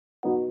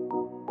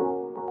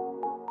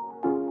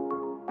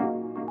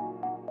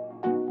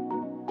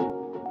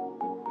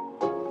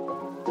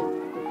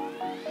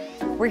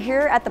We're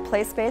here at the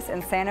Play Space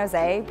in San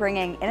Jose,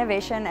 bringing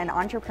innovation and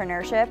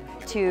entrepreneurship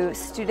to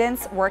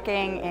students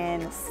working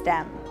in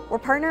STEM. We're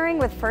partnering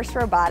with FIRST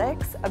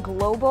Robotics, a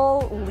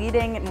global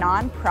leading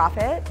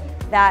nonprofit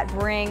that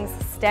brings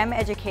STEM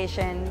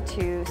education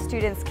to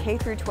students K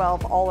through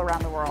 12 all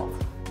around the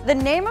world. The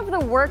name of the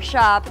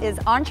workshop is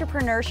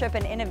Entrepreneurship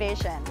and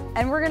Innovation,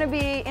 and we're going to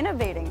be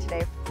innovating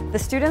today. The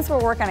students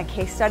will work on a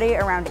case study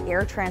around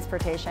air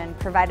transportation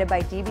provided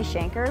by DB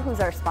SCHENKER, who's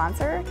our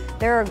sponsor.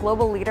 They're a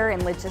global leader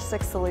in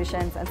logistics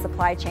solutions and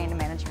supply chain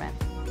management.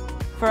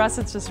 For us,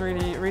 it's just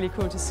really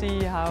cool to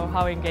see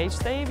how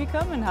engaged they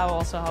become and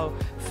how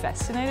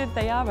fascinated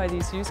they are by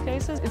these use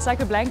cases. It's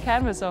like a blank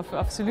canvas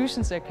of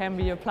solutions that can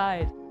be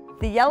applied.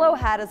 The yellow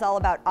hat is all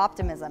about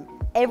optimism.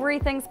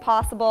 Everything's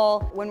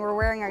possible. When we're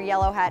wearing our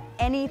yellow hat,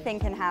 anything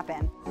can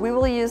happen. We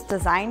will use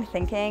design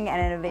thinking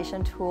and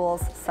innovation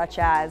tools such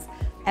as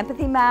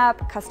empathy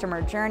map,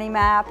 customer journey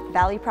map,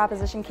 value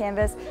proposition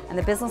canvas, and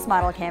the business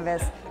model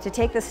canvas to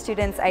take the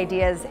students'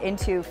 ideas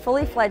into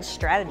fully fledged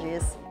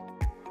strategies.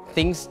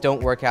 Things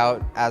don't work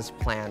out as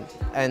planned,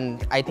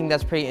 and I think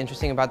that's pretty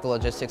interesting about the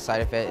logistics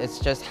side of it. It's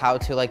just how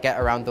to get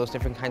around those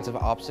different kinds of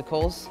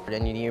obstacles,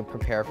 and you need to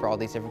prepare for all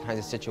these different kinds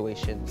of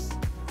situations.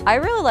 I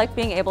really like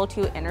being able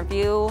to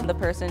interview the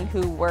person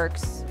who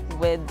works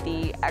with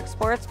the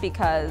exports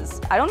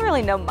because I don't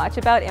really know much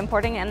about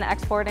importing and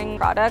exporting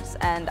products,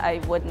 and I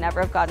would never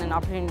have gotten an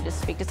opportunity to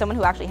speak to someone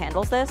who actually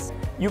handles this.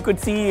 You could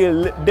see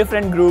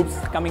different groups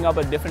coming up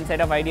with different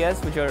set of ideas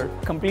which are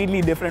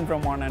completely different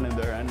from one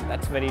another, and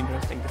that's very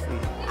interesting to see.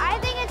 I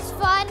think it's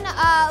fun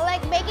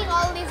making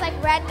all of these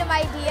random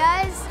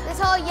ideas. This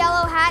whole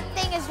yellow hat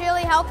thing is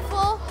really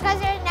helpful because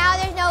now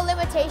there's no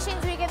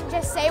limitations. We can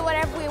just say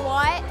whatever we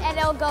want and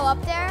it'll go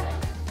up there.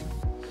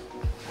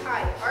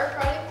 Hi, our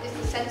product is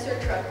the sensor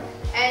truck,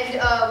 and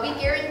we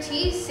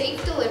guarantee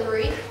safe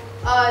delivery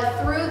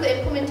through the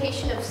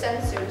implementation of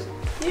sensors.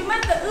 You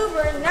met the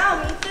Uber,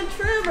 now meet the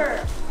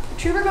Truber.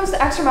 Truber goes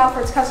the extra mile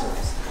for its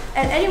customers,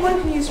 and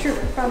anyone can use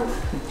Truber, from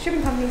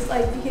shipping companies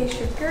like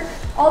Shrinker,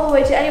 all the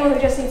way to anyone who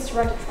just needs to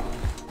rent a truck.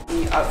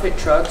 We outfit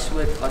trucks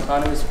with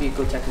autonomous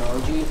vehicle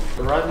technology.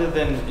 Rather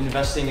than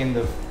investing in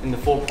the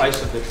full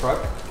price of the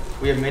truck,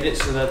 we have made it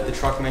so that the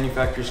truck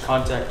manufacturers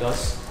contact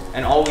us,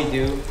 and all we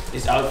do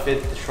is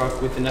outfit the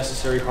truck with the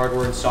necessary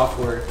hardware and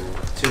software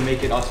to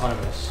make it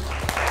autonomous.